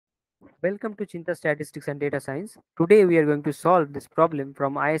Welcome to Cheenta Statistics and Data Science. Today we are going to solve this problem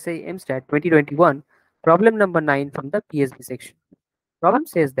from ISI MStat 2021, problem number 9 from the PSB section. Problem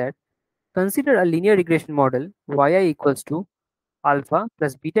says that consider a linear regression model yi equals to alpha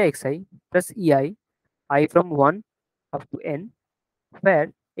plus beta xi plus I from 1 up to n,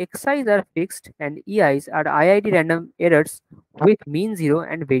 where xi's are fixed and ei's are IID random errors with mean 0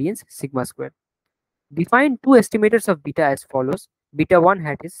 and variance sigma square. Define two estimators of beta as follows. Beta 1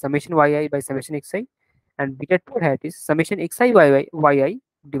 hat is summation yi by summation xi, and beta 2 hat is summation xi yi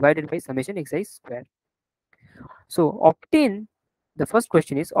divided by summation xi square. So obtain, the first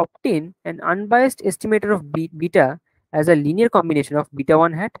question is obtain an unbiased estimator of beta as a linear combination of beta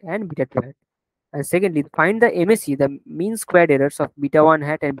 1 hat and beta 2 hat. And secondly, find the MSE, the mean squared errors of beta 1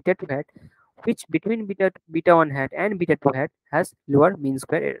 hat and beta 2 hat, which between beta 1 hat and beta 2 hat has lower mean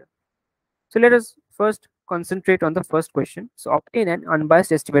square error. So let us first concentrate on the first question. So obtain an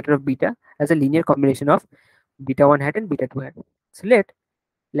unbiased estimator of beta as a linear combination of beta 1 hat and beta 2 hat. So let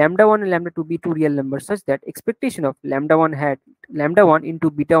lambda 1 and lambda 2 be two real numbers such that expectation of lambda 1 into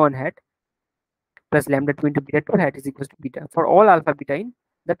beta 1 hat plus lambda 2 into beta 2 hat is equals to beta for all alpha beta in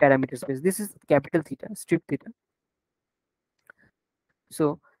the parameter space. This is capital theta, strip theta.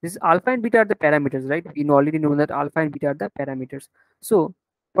 So this alpha and beta are the parameters, right? We already know that alpha and beta are the parameters. So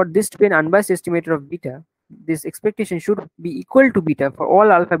for this to be an unbiased estimator of beta, this expectation should be equal to beta for all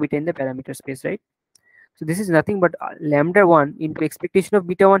alpha beta in the parameter space, right? So this is nothing but lambda 1 into expectation of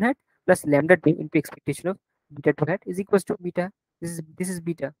beta 1 hat plus lambda 2 into expectation of beta 2 hat is equals to beta. This is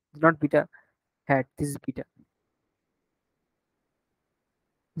beta, not beta hat. This is beta.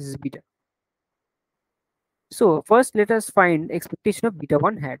 This is beta. So first let us find expectation of beta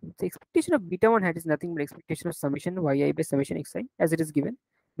 1 hat. The expectation of beta 1 hat is nothing but expectation of summation yi by summation xi as it is given.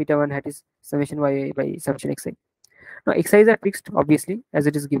 Beta 1 hat is summation yi by summation xi. Now xi's are fixed obviously as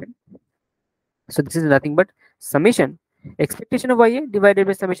it is given. So this is nothing but summation expectation of yi divided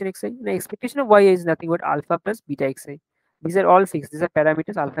by summation xi. Now expectation of yi is nothing but alpha plus beta xi. These are all fixed. These are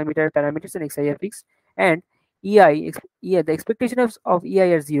parameters, alpha and beta are parameters and xi are fixed. And the expectation of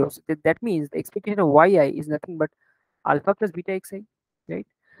ei are zero. So that means the expectation of yi is nothing but alpha plus beta xi, right?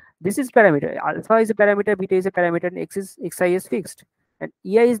 This is parameter. Alpha is a parameter, beta is a parameter, and xi is fixed. And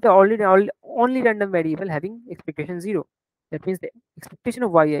ei is the only random variable having expectation 0. That means the expectation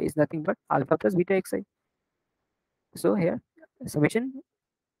of yi is nothing but alpha plus beta xi. So here summation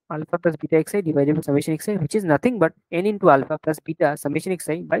alpha plus beta xi divided by summation xi, which is nothing but n into alpha plus beta summation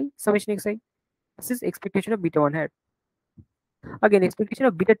xi by summation xi. This is expectation of beta 1 hat. Again, expectation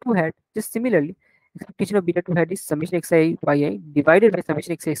of beta 2 hat, just similarly, expectation of beta 2 hat is summation xi yi divided by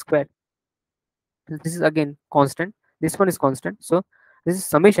summation xi square. This is again constant. This one is constant. So this is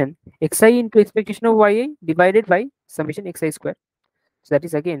summation xi into expectation of yi divided by summation xi square. So that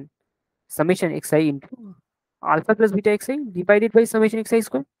is again summation xi into alpha plus beta xi divided by summation xi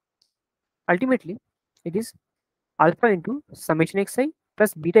square. Ultimately, it is alpha into summation xi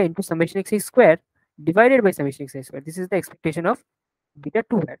plus beta into summation xi square divided by summation xi square. This is the expectation of beta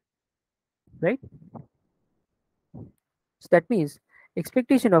 2 hat, right? So that means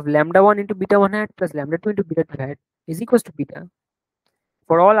expectation of lambda 1 into beta 1 hat plus lambda 2 into beta 2 hat is equals to beta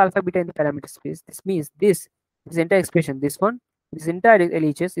for all alpha beta in the parameter space. This means this entire expression, this entire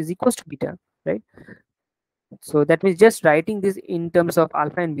LHS is equals to beta, right? So that means just writing this in terms of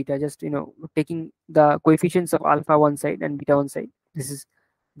alpha and beta, just taking the coefficients of alpha one side and beta one side. This is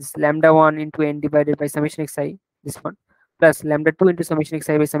this lambda 1 into n divided by summation xi, this one, plus lambda 2 into summation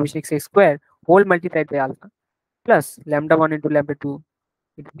xi by summation xi square whole multiplied by alpha, plus lambda 1 into lambda 2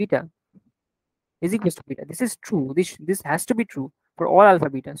 into beta is equals to beta. This is true. This has to be true for all alpha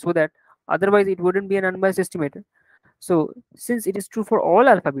beta, so that otherwise it wouldn't be an unbiased estimator. So since it is true for all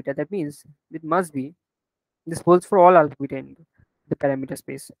alpha beta, that means it must be, this holds for all alpha beta in the parameter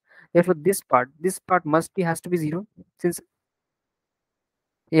space. Therefore this part has to be 0, since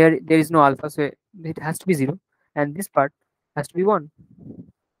here there is no alpha, so it has to be 0, and this part has to be 1.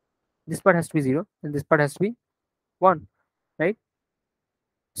 This part has to be 0 and this part has to be 1, right?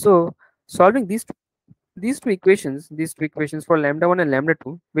 So solving these two equations for lambda 1 and lambda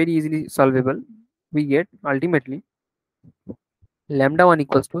 2, very easily solvable. We get ultimately lambda 1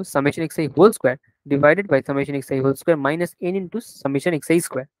 equals to summation xi whole square divided by summation xi whole square minus n into summation xi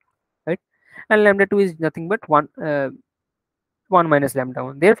square, right? And lambda 2 is nothing but 1 minus lambda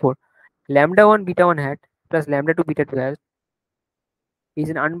 1. Therefore lambda 1 beta 1 hat plus lambda 2 beta 2 hat is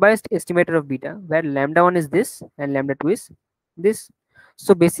an unbiased estimator of beta, where lambda 1 is this and lambda 2 is this.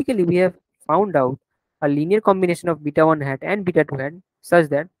 So basically we have found out a linear combination of beta 1 hat and beta 2 hat such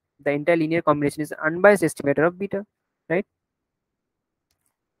that the entire linear combination is unbiased estimator of beta, right?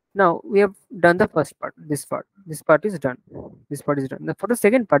 Now we have done the first part. This part is done. This part is done. Now for the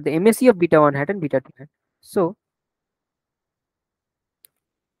second part, the MSE of beta 1 hat and beta 2 hat. So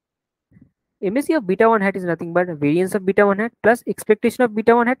MSE of beta 1 hat is nothing but variance of beta 1 hat plus expectation of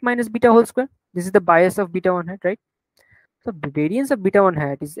beta 1 hat minus beta whole square. This is the bias of beta 1 hat, right? So the variance of beta 1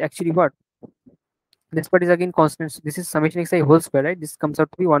 hat is actually what? This part is again constant. So this is summation xi whole square, right? This comes out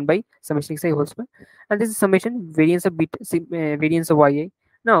to be 1 by summation xi whole square. And this is summation variance of beta, variance of yi.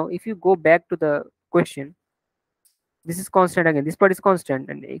 Now, if you go back to the question, this is constant again. This part is constant,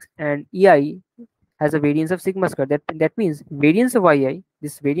 and ei has a variance of sigma square. That means variance of yi.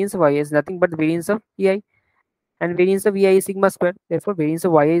 This variance of yi is nothing but the variance of ei, and variance of ei is sigma square. Therefore, variance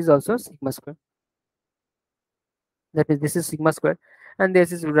of yi is also sigma square. That means this is sigma square, and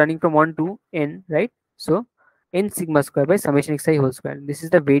this is running from 1 to n, right? So n sigma square by summation xi whole square. This is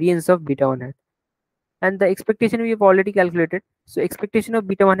the variance of beta 1 hat, and the expectation we have already calculated. So expectation of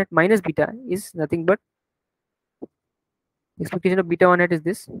beta 1 hat minus beta is nothing but expectation of beta 1 hat is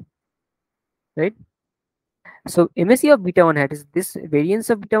this, right? So MSE of beta 1 hat is this variance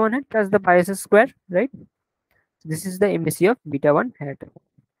of beta 1 hat plus the bias square, right? So this is the MSE of beta 1 hat.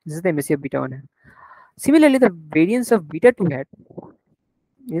 This is the MSE of beta 1 hat. Similarly, the variance of beta 2 hat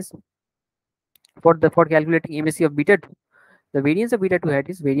is for calculating MSE of beta 2. The variance of beta 2 hat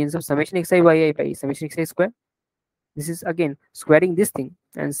is variance of summation xi yi by summation xi square. This is again squaring this thing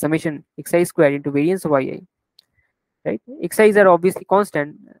and summation xi square into variance of yi, right? Xi's are obviously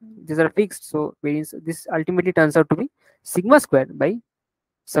constant; these are fixed. So variance this ultimately turns out to be sigma square by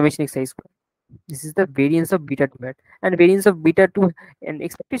summation xi square. This is the variance of beta 2 hat, and variance of beta 2 and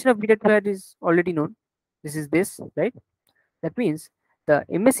expectation of beta 2 hat is already known. This is this, right? That means the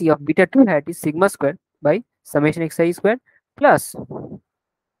MSE of beta 2 hat is sigma square by summation xi square plus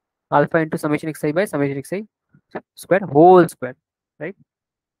alpha into summation xi by summation xi square whole square, right?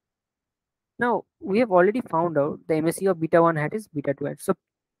 Now we have already found out the MSE of beta 1 hat is beta 2 hat. So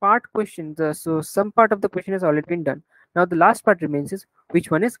so some part of the question has already been done. Now the last part remains is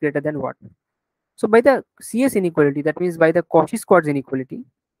which one is greater than what. So by the CS inequality, that means by the Cauchy-Squartz inequality,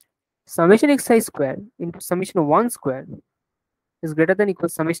 summation xi square into summation 1 square is greater than equal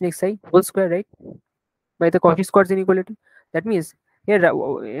summation xi whole square, right? By the Cauchy-Squartz inequality. That means here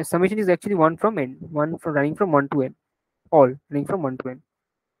summation is actually 1 from n, 1 from running from 1 to n, all running from 1 to n.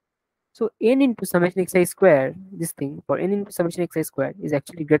 So n into summation xi square, this thing for n into summation xi square is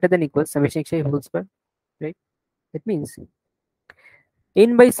actually greater than equal summation xi whole square, right? That means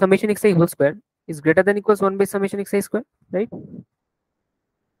n by summation xi whole square is greater than equals 1 by summation xi square, right?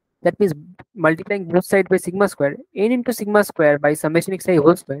 That means multiplying both sides by sigma square, n into sigma square by summation xi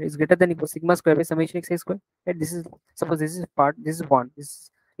whole square is greater than equal sigma square by summation xi square. Right? This is suppose this is part, this is 1, this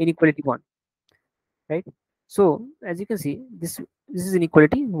is inequality 1, right? So as you can see, this is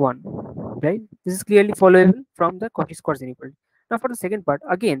inequality 1, right? This is clearly followable from the Cauchy-Squartz inequality. Now for the second part,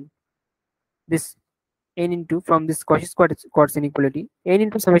 again, this n into from this Cauchy-Squartz inequality, n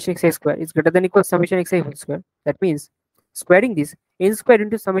into summation xi square is greater than equal summation xi whole square. That means squaring this, n square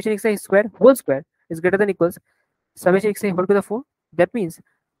into summation xi square whole square is greater than equals summation xi whole to the 4. That means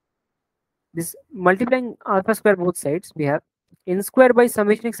this multiplying alpha square both sides, we have n square by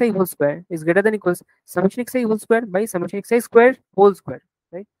summation xi whole square is greater than equals summation xi whole square by summation xi square whole square,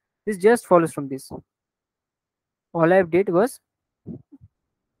 right? This just follows from this. All I have did was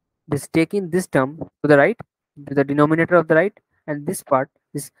this taking this term to the right, to the denominator of the right, and this part,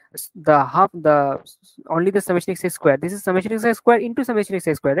 this the half, the only the summation xi square. This is summation xi square into summation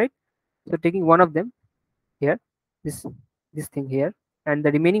xi square, right? So taking one of them here, this thing here, and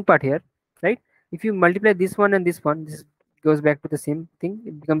the remaining part here, right? If you multiply this one and this one, this goes back to the same thing.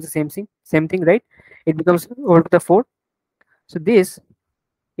 It becomes the same thing, right? It becomes over to the 4. So this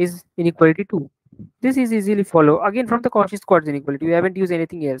is inequality 2. This is easily follow again from the Cauchy-Squartz inequality. We haven't used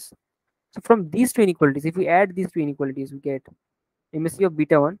anything else. So from these two inequalities, if we add these two inequalities, we get MSE of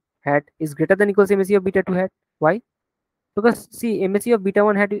beta 1 hat is greater than equals MSE of beta 2 hat. Why? Because see, MSE of beta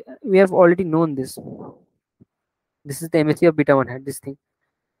 1 hat, we have already known this. This is the MSE of beta 1 hat, this thing.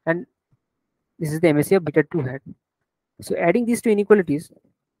 And this is the MSE of beta 2 hat. So adding these two inequalities,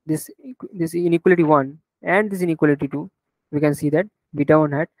 this inequality 1 and this inequality 2, we can see that beta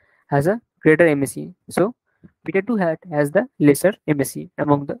 1 hat has a greater MSE. So beta 2 hat has the lesser MSE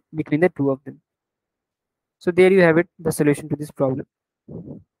among the between the two of them. So there you have it, the solution to this problem.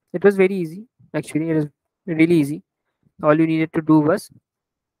 It was very easy. Actually, it was really easy. All you needed to do was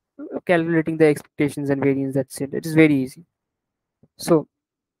calculating the expectations and variance. That's it. It is very easy. So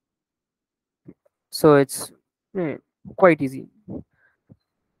it's quite easy.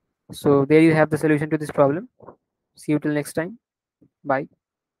 So there you have the solution to this problem. See you till next time. Bye.